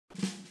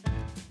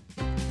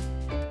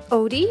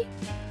Odie?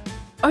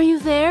 Are you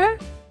there?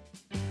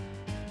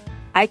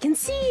 I can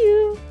see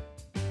you.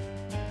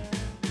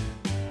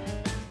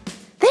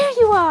 There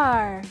you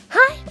are!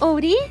 Hi,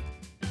 Odie!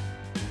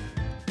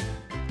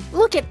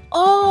 Look at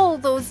all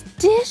those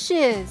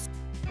dishes!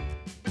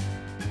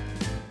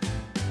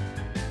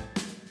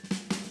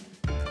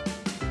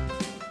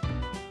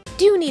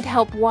 Do you need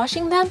help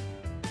washing them?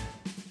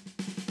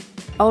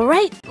 All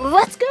right,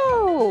 let's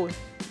go!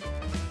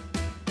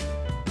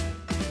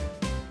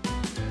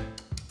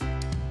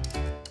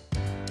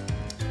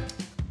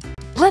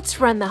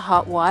 Let's run the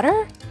hot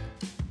water.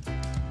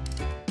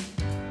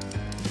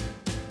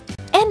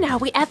 And now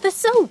we add the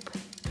soap.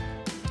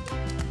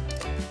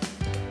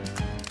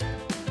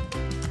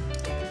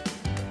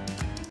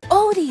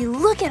 Odie,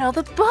 look at all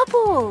the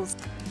bubbles!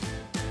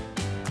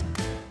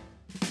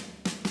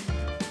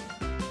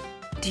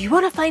 Do you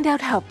want to find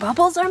out how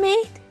bubbles are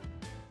made?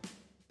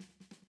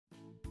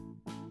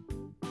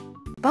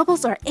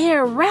 Bubbles are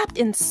air wrapped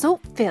in soap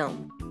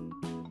film.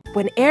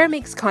 When air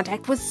makes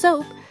contact with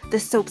soap, the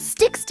soap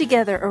sticks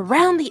together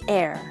around the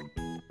air.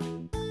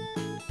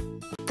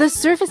 The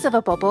surface of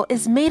a bubble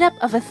is made up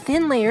of a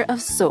thin layer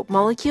of soap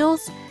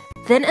molecules,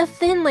 then a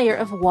thin layer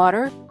of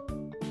water,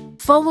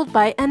 followed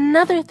by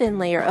another thin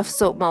layer of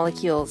soap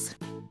molecules.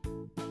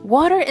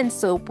 Water and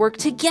soap work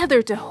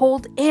together to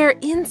hold air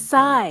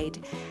inside.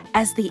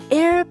 As the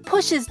air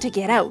pushes to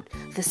get out,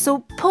 the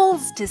soap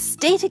pulls to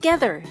stay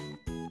together.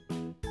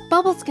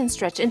 Bubbles can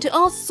stretch into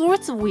all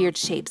sorts of weird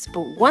shapes,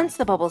 but once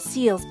the bubble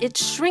seals, it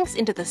shrinks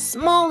into the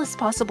smallest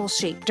possible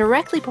shape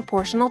directly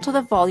proportional to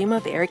the volume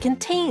of air it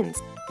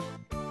contains.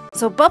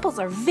 So bubbles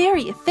are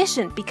very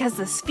efficient because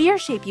the sphere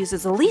shape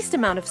uses the least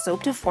amount of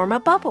soap to form a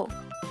bubble.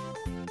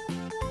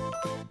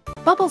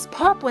 Bubbles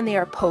pop when they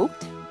are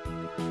poked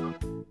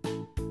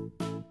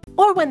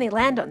or when they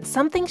land on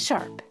something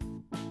sharp.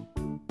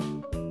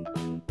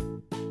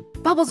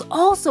 Bubbles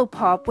also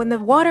pop when the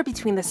water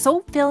between the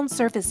soap film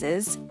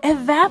surfaces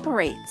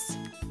evaporates.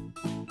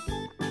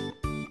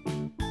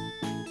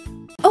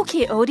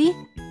 Okay, Odie.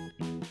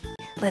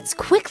 Let's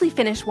quickly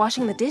finish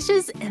washing the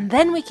dishes and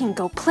then we can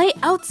go play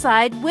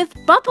outside with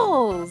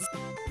bubbles.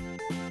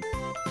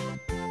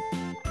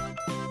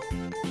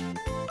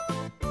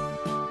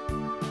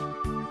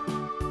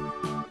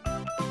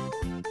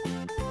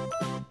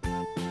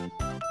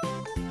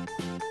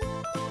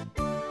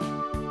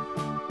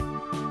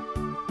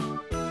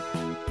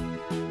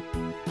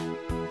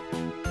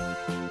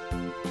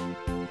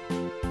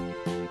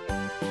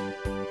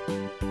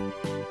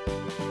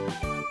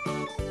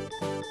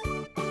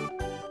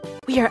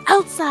 We are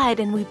outside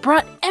and we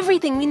brought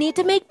everything we need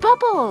to make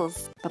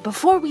bubbles. But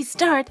before we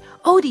start,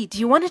 Odie, do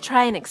you want to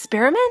try an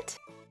experiment?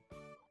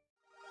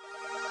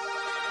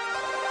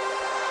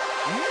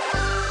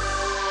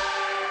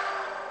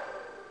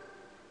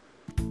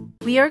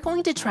 We are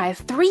going to try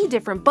 3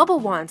 different bubble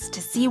wands to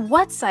see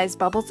what size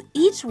bubbles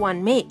each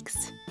one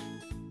makes.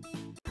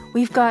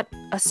 We've got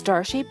a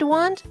star-shaped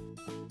wand,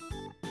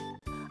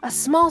 a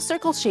small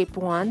circle-shaped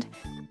wand,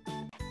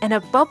 and a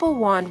bubble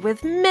wand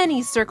with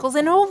many circles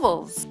and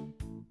ovals.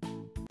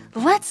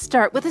 Let's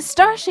start with a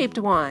star-shaped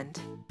wand.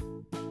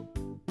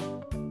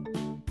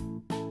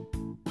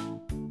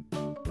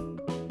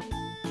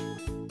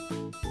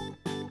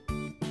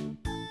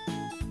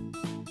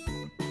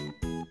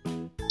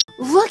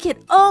 Look at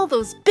all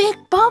those big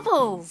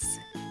bubbles!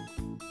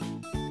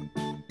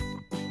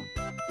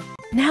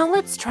 Now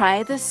let's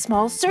try the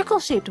small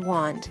circle-shaped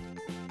wand.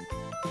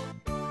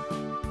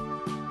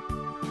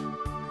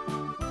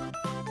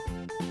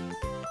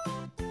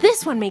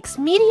 This one makes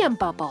medium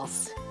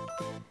bubbles.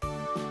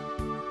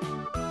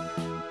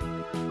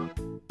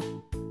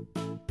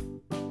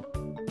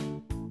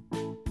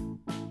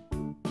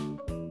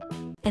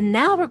 And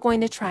now we're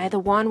going to try the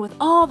wand with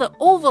all the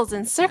ovals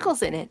and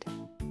circles in it.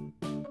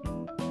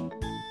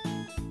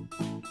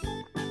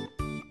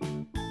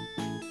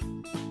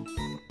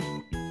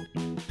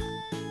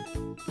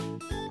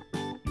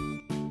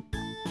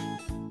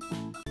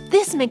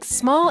 This makes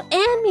small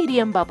and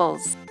medium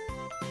bubbles.